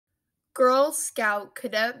Girl Scout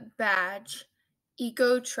Cadet Badge,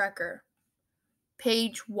 Eco Trekker,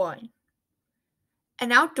 page 1.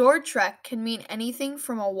 An outdoor trek can mean anything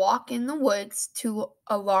from a walk in the woods to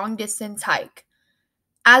a long distance hike.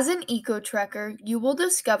 As an eco trekker, you will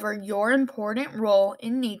discover your important role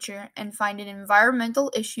in nature and find an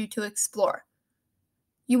environmental issue to explore.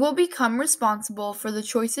 You will become responsible for the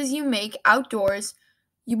choices you make outdoors.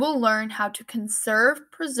 You will learn how to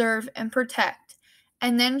conserve, preserve, and protect,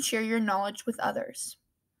 and then share your knowledge with others.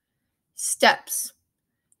 Steps.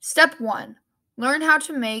 Step 1. Learn how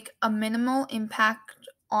to make a minimal impact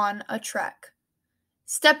on a trek.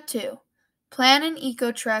 Step 2. Plan an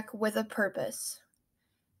eco trek with a purpose.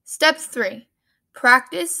 Step 3.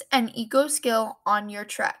 Practice an eco skill on your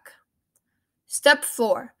trek. Step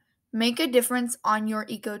 4. Make a difference on your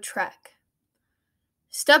eco trek.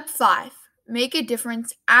 Step 5. Make a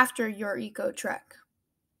difference after your eco trek.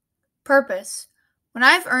 Purpose. When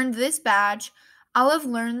I've earned this badge, I'll have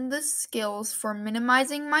learned the skills for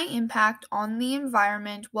minimizing my impact on the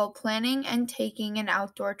environment while planning and taking an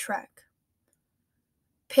outdoor trek.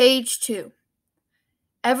 Page 2.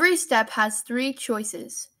 Every step has 3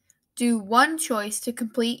 choices. Do one choice to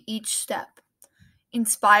complete each step.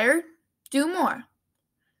 Inspired? Do more.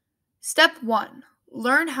 Step 1.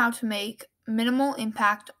 Learn how to make minimal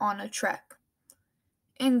impact on a trek.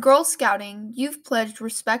 In Girl Scouting, you've pledged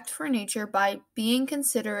respect for nature by being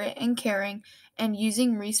considerate and caring and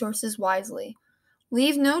using resources wisely.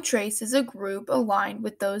 Leave No Trace is a group aligned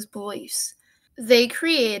with those beliefs. They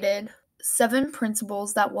created 7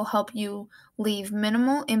 principles that will help you leave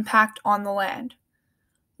minimal impact on the land.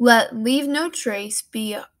 Let Leave No Trace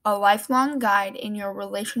be a lifelong guide in your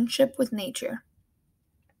relationship with nature.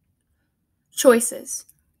 Choices.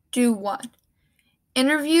 Do 1.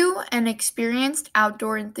 Interview an experienced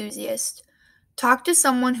outdoor enthusiast. Talk to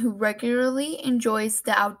someone who regularly enjoys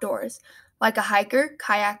the outdoors, like a hiker,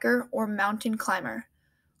 kayaker, or mountain climber.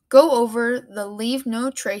 Go over the Leave No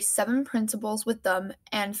Trace 7 principles with them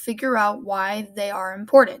and figure out why they are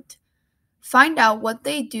important. Find out what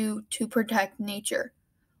they do to protect nature.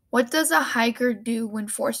 What does a hiker do when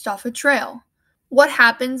forced off a trail? What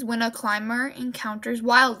happens when a climber encounters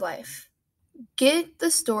wildlife? Get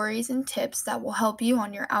the stories and tips that will help you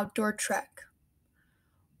on your outdoor trek.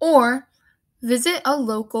 Or visit a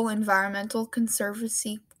local environmental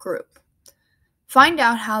conservancy group. Find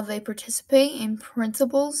out how they participate in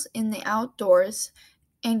principles in the outdoors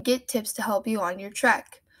and get tips to help you on your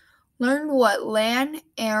trek. Learn what land,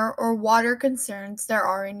 air, or water concerns there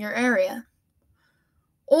are in your area.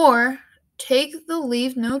 Or take the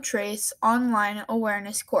Leave No Trace online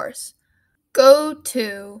awareness course. Go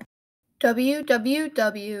to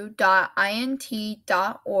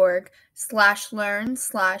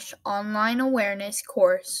www.int.org/learn/online awareness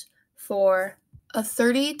course for a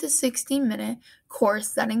 30 to 60 minute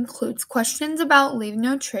course that includes questions about Leave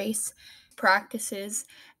No Trace, practices,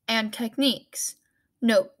 and techniques.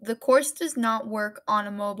 Note, the course does not work on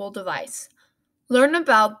a mobile device. Learn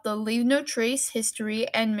about the Leave No Trace history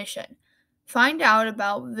and mission. Find out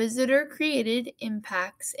about visitor-created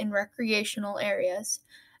impacts in recreational areas,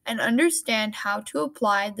 and understand how to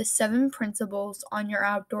apply the 7 principles on your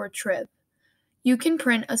outdoor trip. You can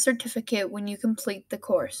print a certificate when you complete the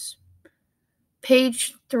course.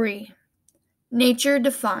 Page 3. Nature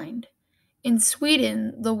defined. In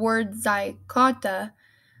Sweden, the word zykata,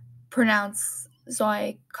 pronounced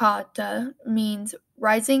zoikata, means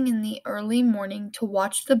rising in the early morning to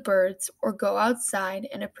watch the birds or go outside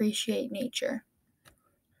and appreciate nature.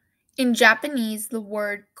 In Japanese, the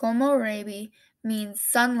word komorebi means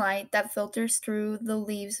sunlight that filters through the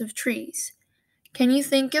leaves of trees. Can you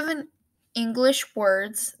think of an English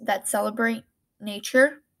words that celebrate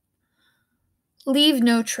nature? Leave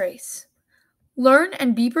no trace. Learn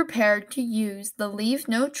and be prepared to use the Leave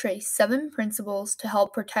No Trace 7 principles to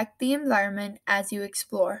help protect the environment as you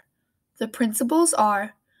explore. The principles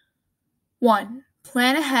are: 1.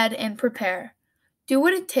 Plan ahead and prepare. Do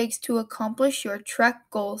what it takes to accomplish your trek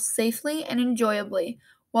goals safely and enjoyably,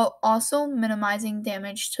 while also minimizing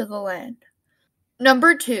damage to the land.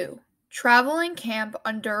 Number 2. Travel and camp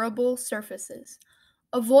on durable surfaces.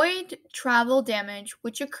 Avoid travel damage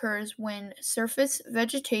which occurs when surface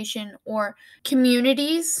vegetation or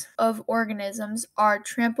communities of organisms are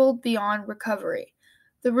trampled beyond recovery.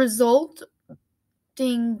 The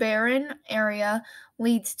resulting barren area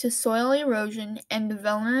leads to soil erosion and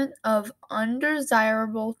development of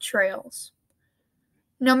undesirable trails.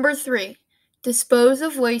 Number 3. Dispose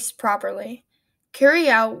of waste properly. Carry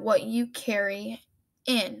out what you carry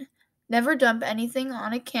in. Never dump anything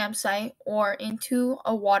on a campsite or into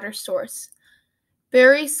a water source.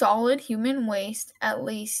 Bury solid human waste at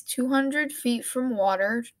least 200 feet from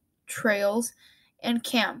water, trails, and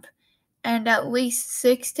camp, and at least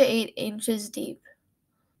 6 to 8 inches deep.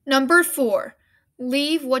 Number 4,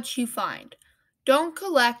 leave what you find. Don't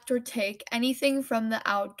collect or take anything from the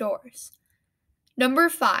outdoors. Number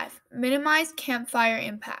 5, minimize campfire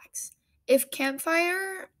impacts. If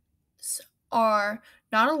campfires are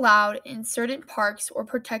not allowed in certain parks or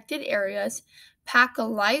protected areas, pack a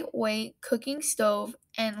lightweight cooking stove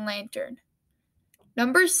and lantern.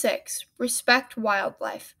 Number 6, respect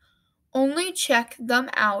wildlife. Only check them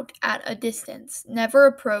out at a distance. Never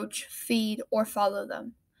approach, feed, or follow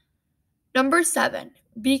them. Number 7,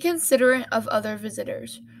 be considerate of other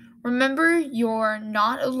visitors. Remember, you're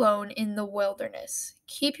not alone in the wilderness.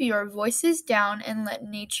 Keep your voices down and let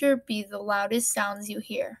nature be the loudest sounds you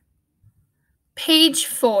hear. Page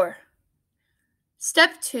 4.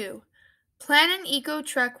 Step 2. Plan an eco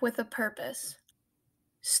trek with a purpose.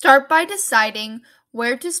 Start by deciding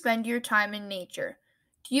where to spend your time in nature.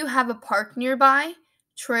 Do you have a park nearby?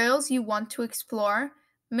 Trails you want to explore?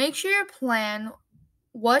 Make sure you plan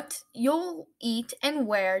what you'll eat and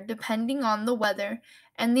where depending on the weather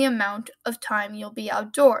and the amount of time you'll be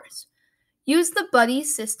outdoors. Use the buddy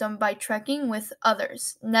system by trekking with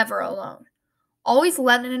others, never alone. Always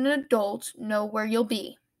let an adult know where you'll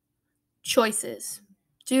be. Choices.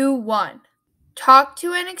 Do 1. Talk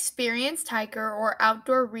to an experienced hiker or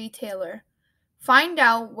outdoor retailer. Find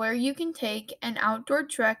out where you can take an outdoor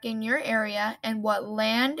trek in your area and what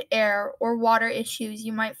land, air, or water issues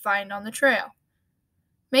you might find on the trail.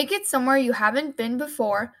 Make it somewhere you haven't been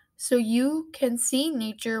before so you can see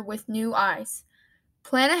nature with new eyes.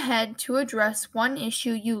 Plan ahead to address one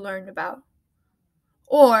issue you learned about.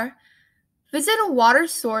 Or, visit a water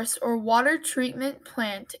source or water treatment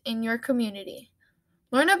plant in your community.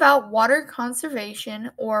 Learn about water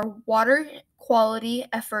conservation or water quality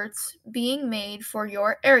efforts being made for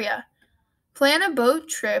your area. Plan a boat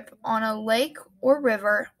trip on a lake or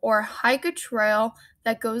river, or hike a trail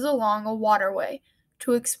that goes along a waterway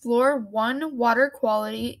to explore one water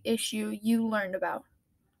quality issue you learned about.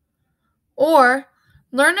 Or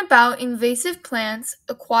learn about invasive plants,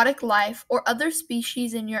 aquatic life, or other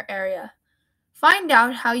species in your area. Find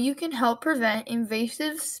out how you can help prevent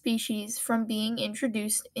invasive species from being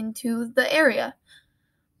introduced into the area.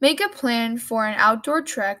 Make a plan for an outdoor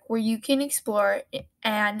trek where you can explore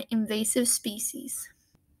an invasive species.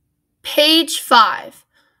 Page 5.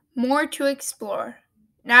 More to explore.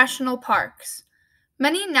 National parks.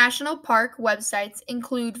 Many national park websites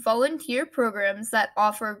include volunteer programs that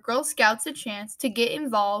offer Girl Scouts a chance to get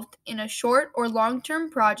involved in a short or long-term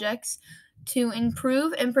projects to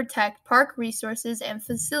improve and protect park resources and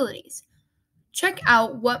facilities. Check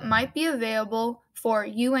out what might be available for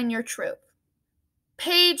you and your troop.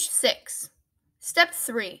 Page 6. Step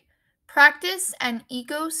 3. Practice an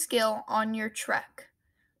eco skill on your trek.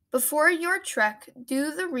 Before your trek,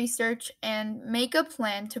 do the research and make a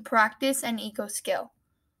plan to practice an eco skill.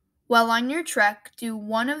 While on your trek, do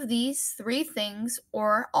one of these 3 things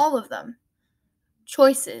or all of them.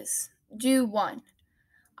 Choices. Do 1.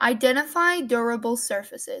 Identify durable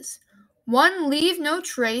surfaces. One leave no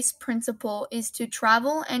trace principle is to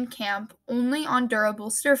travel and camp only on durable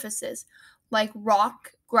surfaces, like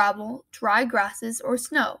rock, gravel, dry grasses, or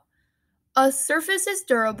snow. A surface is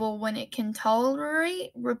durable when it can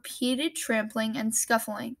tolerate repeated trampling and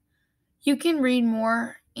scuffling. You can read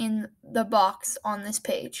more in the box on this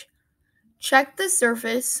page. Check the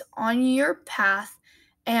surface on your path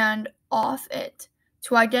and off it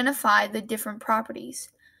to identify the different properties.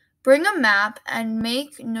 Bring a map and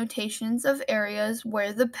make notations of areas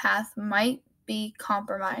where the path might be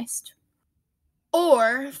compromised.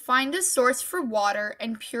 Or find a source for water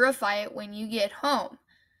and purify it when you get home.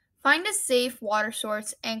 Find a safe water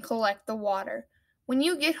source and collect the water. When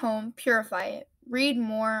you get home, purify it. Read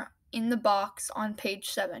more in the box on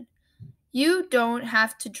page 7. You don't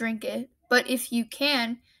have to drink it, but if you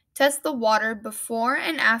can, test the water before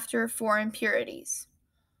and after for impurities.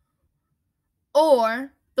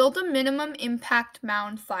 Or build a minimum impact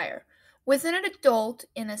mound fire. With an adult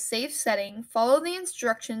in a safe setting, follow the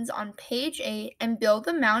instructions on page 8 and build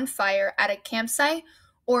a mound fire at a campsite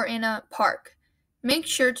or in a park. Make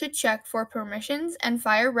sure to check for permissions and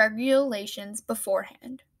fire regulations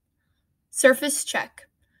beforehand. Surface check.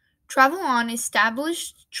 Travel on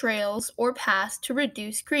established trails or paths to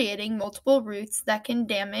reduce creating multiple routes that can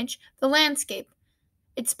damage the landscape.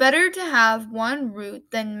 It's better to have one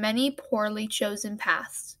route than many poorly chosen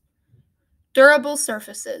paths. Durable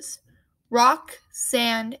surfaces. Rock,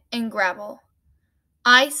 sand, and gravel.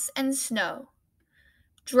 Ice and snow.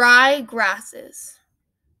 Dry grasses.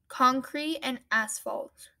 concrete and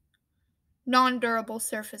asphalt. Non-durable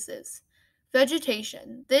surfaces.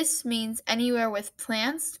 Vegetation. This means anywhere with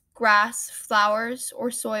plants, grass, flowers,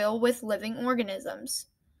 or soil with living organisms.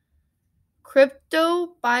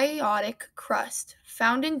 Cryptobiotic crust.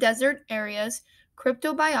 Found in desert areas,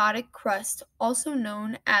 cryptobiotic crust, also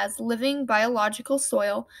known as living biological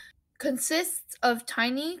soil, consists of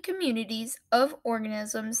tiny communities of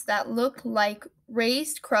organisms that look like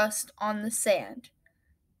raised crust on the sand.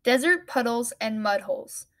 Desert puddles and mud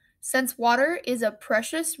holes. Since water is a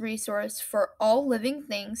precious resource for all living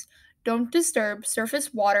things, don't disturb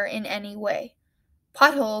surface water in any way.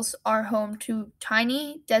 Potholes are home to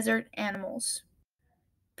tiny desert animals.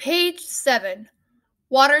 Page 7.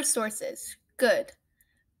 Water sources. Good.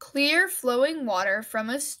 Clear flowing water from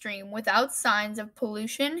a stream without signs of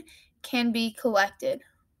pollution can be collected.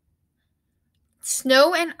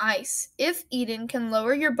 Snow and ice, if eaten, can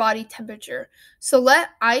lower your body temperature, so let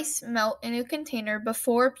ice melt in a container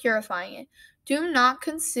before purifying it. Do not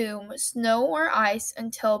consume snow or ice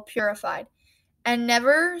until purified, and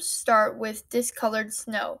never start with discolored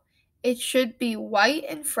snow. It should be white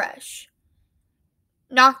and fresh.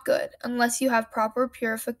 Not good, unless you have proper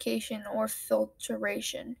purification or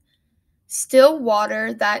filtration. Still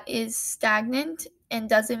water that is stagnant and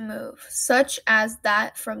doesn't move, such as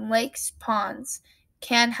that from lakes, ponds,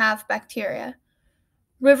 can have bacteria.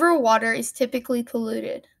 River water is typically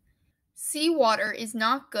polluted. Seawater is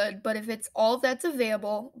not good, but if it's all that's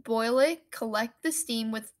available, boil it, collect the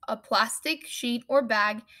steam with a plastic sheet or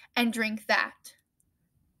bag, and drink that.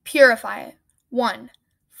 Purify it. 1.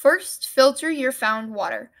 First, filter your found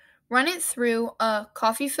water. Run it through a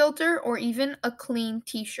coffee filter or even a clean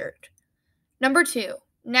t-shirt. Number 2.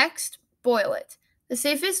 Next, boil it. The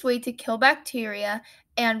safest way to kill bacteria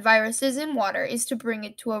and viruses in water is to bring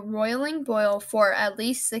it to a roiling boil for at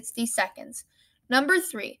least 60 seconds. Number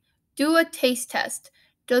 3. Do a taste test.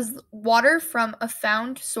 Does water from a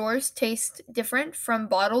found source taste different from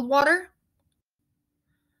bottled water?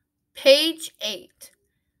 Page 8.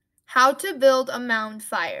 How to build a mound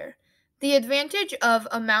fire. The advantage of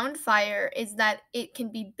a mound fire is that it can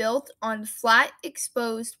be built on flat,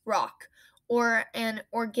 exposed rock or an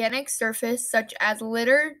organic surface such as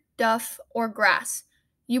litter, duff, or grass.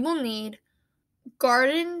 You will need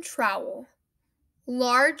garden trowel,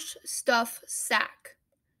 large stuff sack,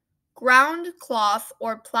 ground cloth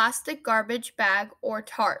or plastic garbage bag or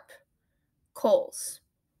tarp, coals.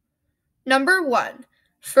 Number 1.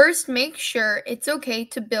 First, make sure it's okay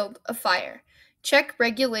to build a fire. Check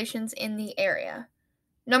regulations in the area.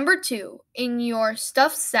 Number 2. In your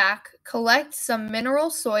stuff sack, collect some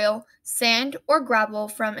mineral soil, sand, or gravel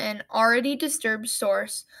from an already disturbed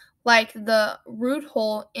source, like the root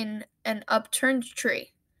hole in an upturned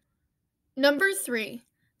tree. Number 3.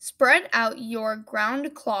 Spread out your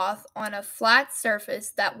ground cloth on a flat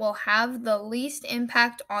surface that will have the least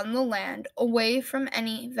impact on the land, away from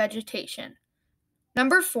any vegetation.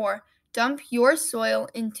 Number 4. Dump your soil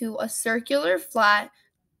into a circular flat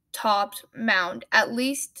topped mound at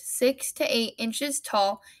least 6 to 8 inches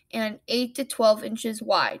tall and 8 to 12 inches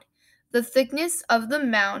wide. The thickness of the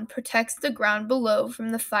mound protects the ground below from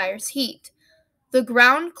the fire's heat. The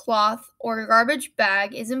ground cloth or garbage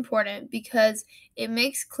bag is important because it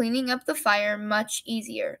makes cleaning up the fire much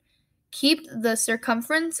easier. Keep the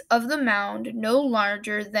circumference of the mound no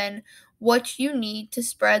larger than what you need to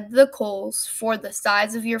spread the coals for the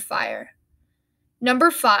size of your fire.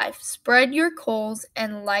 Number 5. Spread your coals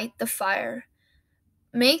and light the fire.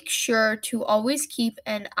 Make sure to always keep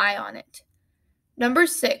an eye on it. Number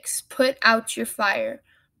 6. Put out your fire.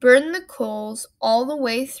 Burn the coals all the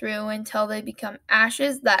way through until they become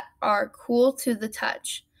ashes that are cool to the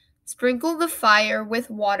touch. Sprinkle the fire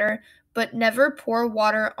with water, but never pour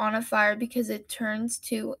water on a fire because it turns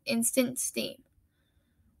to instant steam.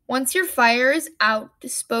 Once your fire is out,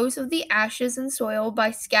 dispose of the ashes and soil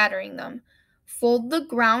by scattering them. Fold the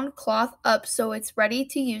ground cloth up so it's ready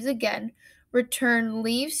to use again. Return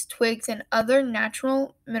leaves, twigs, and other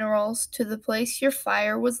natural minerals to the place your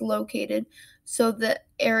fire was located so the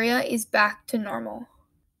area is back to normal.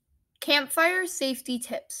 Campfire safety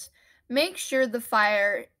tips. Make sure the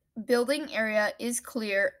fire building area is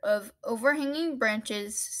clear of overhanging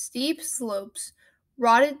branches, steep slopes,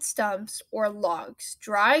 rotted stumps or logs,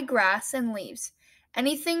 dry grass and leaves,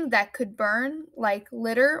 anything that could burn like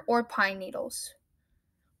litter or pine needles.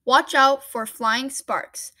 Watch out for flying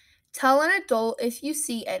sparks. Tell an adult if you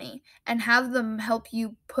see any and have them help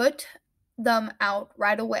you put them out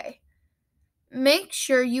right away. Make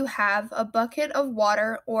sure you have a bucket of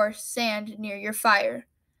water or sand near your fire.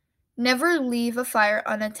 Never leave a fire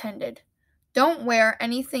unattended. Don't wear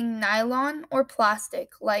anything nylon or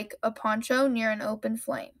plastic, like a poncho near an open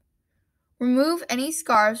flame. Remove any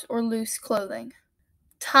scarves or loose clothing.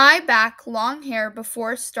 Tie back long hair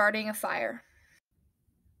before starting a fire.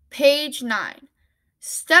 Page 9.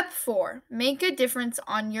 Step 4. Make a difference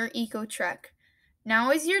on your eco trek.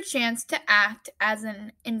 Now is your chance to act as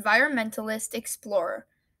an environmentalist explorer.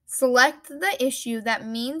 Select the issue that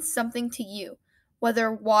means something to you,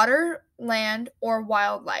 whether water, land, or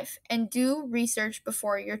wildlife, and do research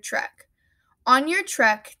before your trek. On your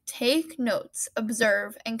trek, take notes,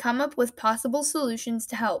 observe, and come up with possible solutions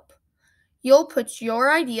to help. You'll put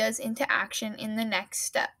your ideas into action in the next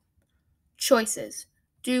step. Choices.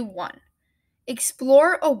 Do 1.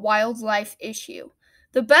 Explore a wildlife issue.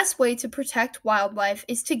 The best way to protect wildlife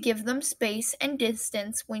is to give them space and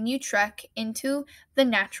distance when you trek into the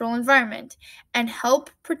natural environment and help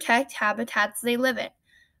protect habitats they live in.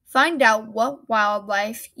 Find out what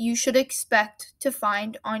wildlife you should expect to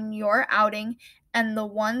find on your outing and the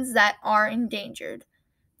ones that are endangered.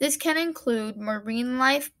 This can include marine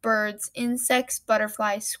life, birds, insects,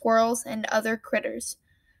 butterflies, squirrels, and other critters.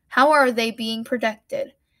 How are they being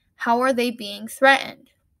protected? How are they being threatened?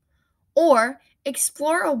 Or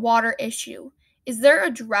explore a water issue. Is there a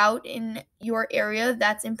drought in your area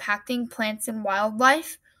that's impacting plants and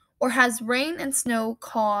wildlife? Or has rain and snow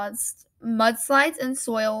caused mudslides and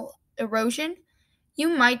soil erosion? You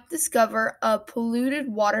might discover a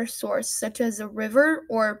polluted water source such as a river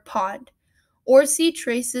or pond, or see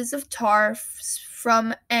traces of tar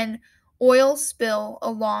from an oil spill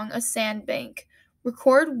along a sandbank.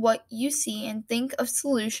 Record what you see and think of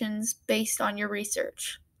solutions based on your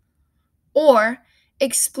research. Or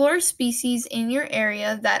explore species in your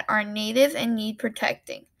area that are native and need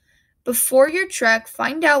protecting. Before your trek,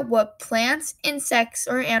 find out what plants, insects,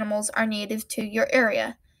 or animals are native to your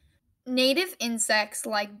area. Native insects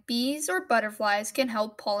like bees or butterflies can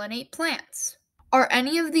help pollinate plants. Are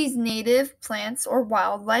any of these native plants or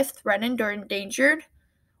wildlife threatened or endangered?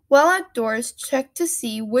 While outdoors, check to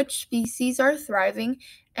see which species are thriving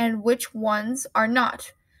and which ones are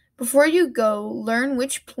not. Before you go, learn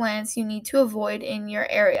which plants you need to avoid in your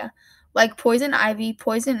area, like poison ivy,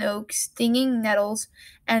 poison oak, stinging nettles,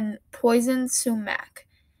 and poison sumac,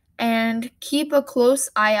 and keep a close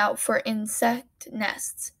eye out for insect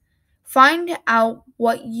nests. Find out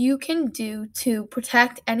what you can do to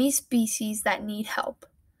protect any species that need help.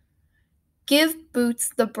 Give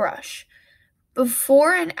boots the brush.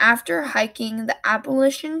 Before and after hiking the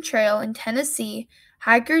Appalachian Trail in Tennessee,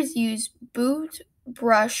 hikers use boot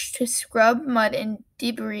brush to scrub mud and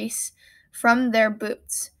debris from their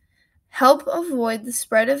boots. Help avoid the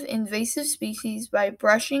spread of invasive species by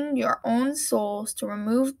brushing your own soles to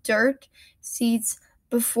remove dirt, seeds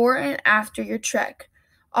before and after your trek.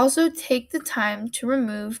 Also, take the time to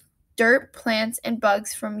remove dirt, plants, and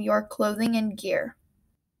bugs from your clothing and gear.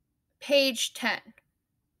 Page 10.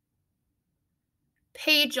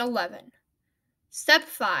 Page 11. Step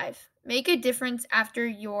 5. Make a difference after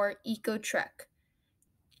your eco trek.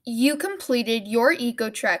 You completed your eco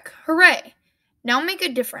trek. Hooray! Now make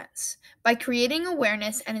a difference by creating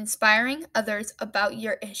awareness and inspiring others about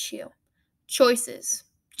your issue. Choices.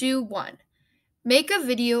 Do 1. Make a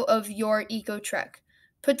video of your eco trek.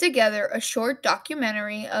 Put together a short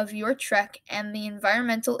documentary of your trek and the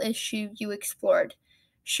environmental issue you explored.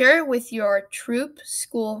 Share it with your troop,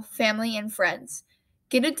 school, family, and friends.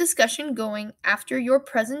 Get a discussion going after your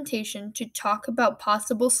presentation to talk about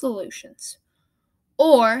possible solutions.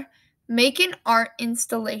 Or make an art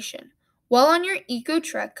installation. While on your eco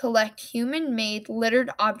trek, collect human made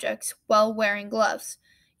littered objects while wearing gloves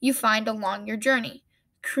you find along your journey.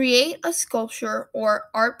 Create a sculpture or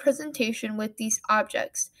art presentation with these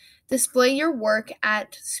objects. Display your work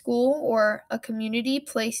at school or a community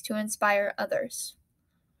place to inspire others.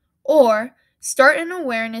 Or start an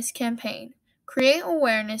awareness campaign. Create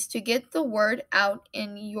awareness to get the word out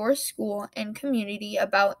in your school and community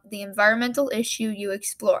about the environmental issue you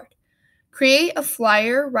explored. Create a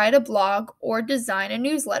flyer, write a blog, or design a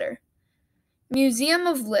newsletter. Museum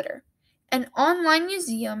of Litter. An online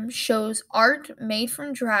museum shows art made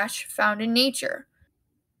from trash found in nature.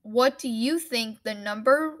 What do you think the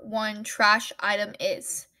number one trash item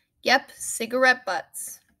is? Yep, cigarette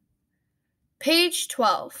butts. Page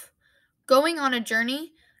 12. Going on a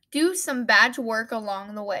journey? Do some badge work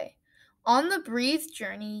along the way. On the Breathe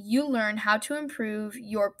journey, you learn how to improve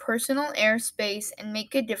your personal airspace and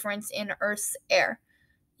make a difference in Earth's air.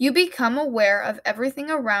 You become aware of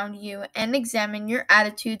everything around you and examine your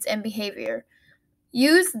attitudes and behavior.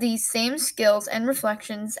 Use these same skills and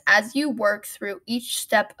reflections as you work through each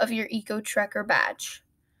step of your Eco Trekker badge.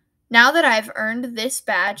 Now that I've earned this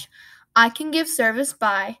badge, I can give service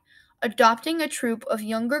by adopting a troop of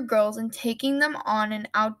younger girls and taking them on an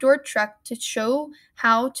outdoor trek to show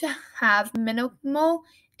how to have minimal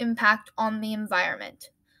impact on the environment.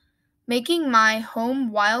 Making my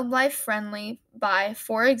home wildlife friendly by,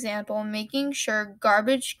 for example, making sure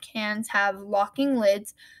garbage cans have locking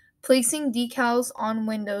lids, placing decals on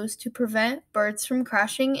windows to prevent birds from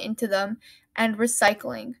crashing into them, and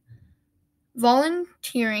recycling.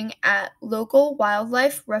 Volunteering at local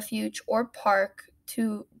wildlife refuge or park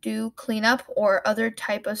to do cleanup or other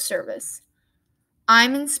type of service.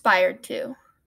 I'm inspired to